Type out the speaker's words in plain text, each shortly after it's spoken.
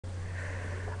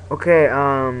Okay,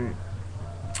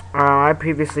 I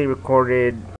previously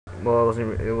recorded, well,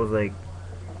 it was like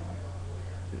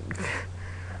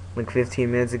 15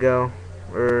 minutes ago,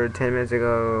 or 10 minutes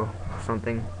ago,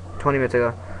 something, 20 minutes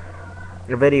ago,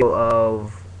 a video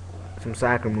of some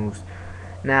soccer moves.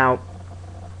 Now,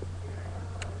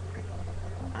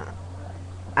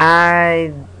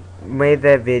 I made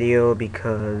that video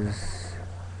because,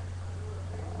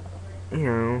 you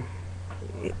know,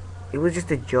 it was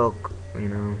just a joke,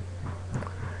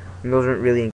 And those weren't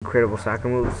really incredible soccer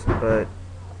moves, but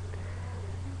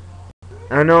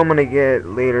I know I'm gonna get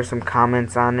later some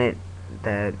comments on it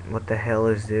that what the hell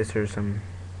is this, or some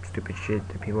stupid shit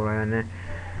that people write on there,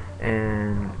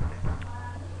 and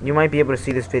you might be able to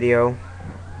see this video.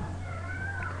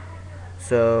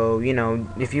 So,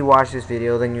 if you watch this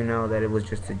video, then you know that it was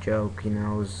just a joke, it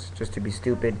was just to be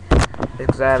stupid.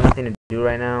 Because I have nothing to do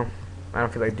right now. I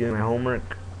don't feel like doing my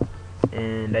homework,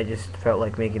 and I just felt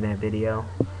like making that video.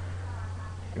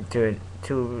 It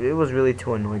was really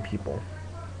to annoy people,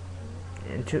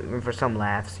 and for some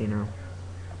laughs,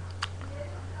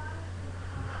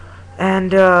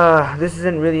 And this is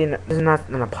not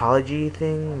an apology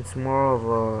thing. It's more of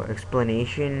a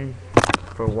explanation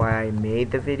for why I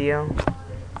made the video.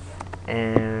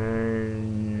 And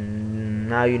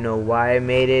now you know why I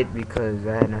made it, because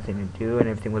I had nothing to do and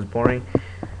everything was boring.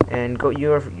 And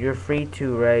you're free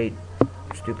to write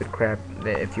stupid crap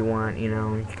that if you want,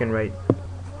 you can write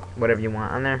whatever you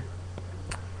want on there.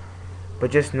 But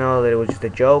just know that it was just a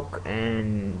joke,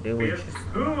 and it was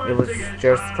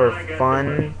just for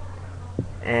fun.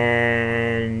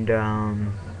 And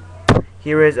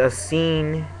here is a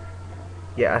scene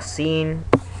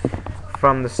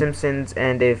from The Simpsons,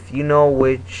 and if you know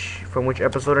from which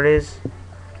episode it is,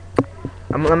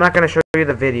 I'm not gonna show you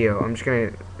the video. I'm just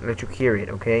gonna let you hear it,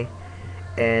 okay?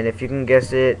 And if you can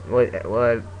guess it, what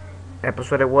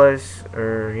episode it was,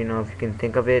 or if you can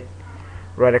think of it,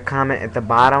 write a comment at the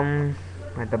bottom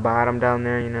down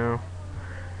there,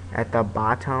 at the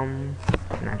bottom.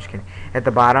 No, I'm just kidding. At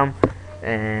the bottom.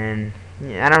 And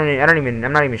yeah,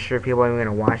 I'm not even sure if people are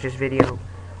gonna watch this video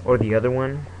or the other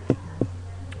one,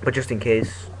 but just in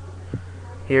case,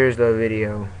 here's the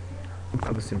video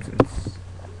of The Simpsons.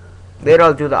 Later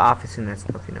I'll do The Office and that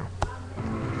stuff,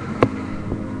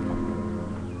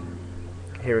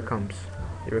 Here it comes.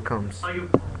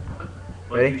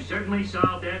 Ready? You certainly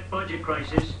solved that budget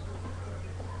crisis.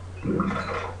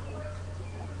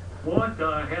 What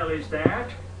the hell is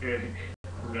that?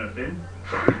 Nothing.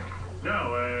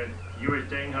 No, you were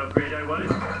saying how great I was?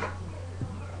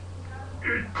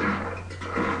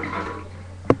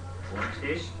 What's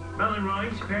this? Melon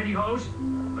rinds, pantyhose,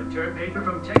 a term paper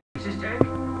from Texas Tech?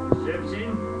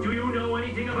 Simpson, do you know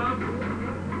anything about?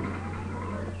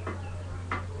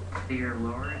 Dear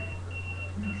Lord,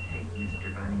 please take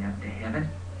Mr. Bunny up to heaven.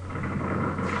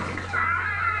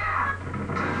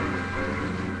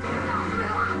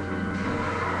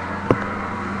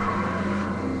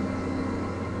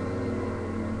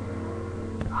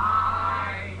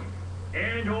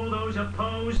 And all those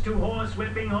opposed to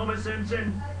horsewhipping Homer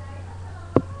Simpson?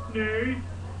 Nay.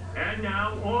 And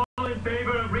now all in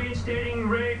favor of reinstating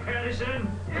Ray Patterson?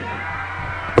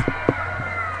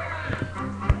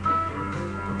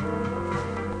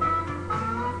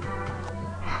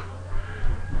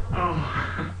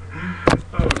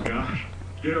 Oh gosh.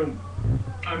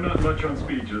 I'm not much on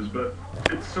speeches, but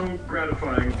it's so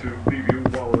gratifying to leave you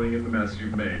wallowing in the mess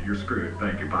you've made. You're screwed.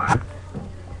 Thank you. Bye.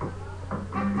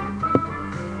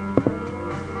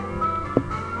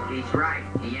 He's right.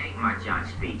 He ain't much on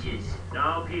speeches.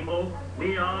 Now, people,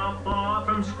 we are far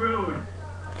from screwed.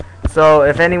 So,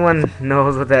 if anyone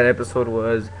knows what that episode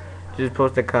was, just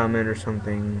post a comment or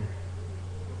something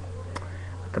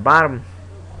at the bottom,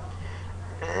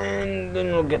 and then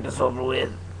we'll get this over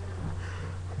with.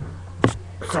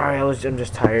 Sorry, I'm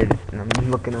just tired, and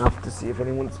I'm looking up to see if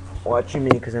anyone's watching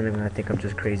me, because then they're gonna think I'm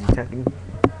just crazy talking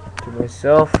to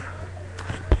myself.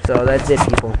 So that's it,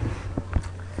 people.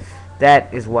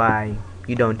 That is why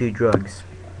you don't do drugs.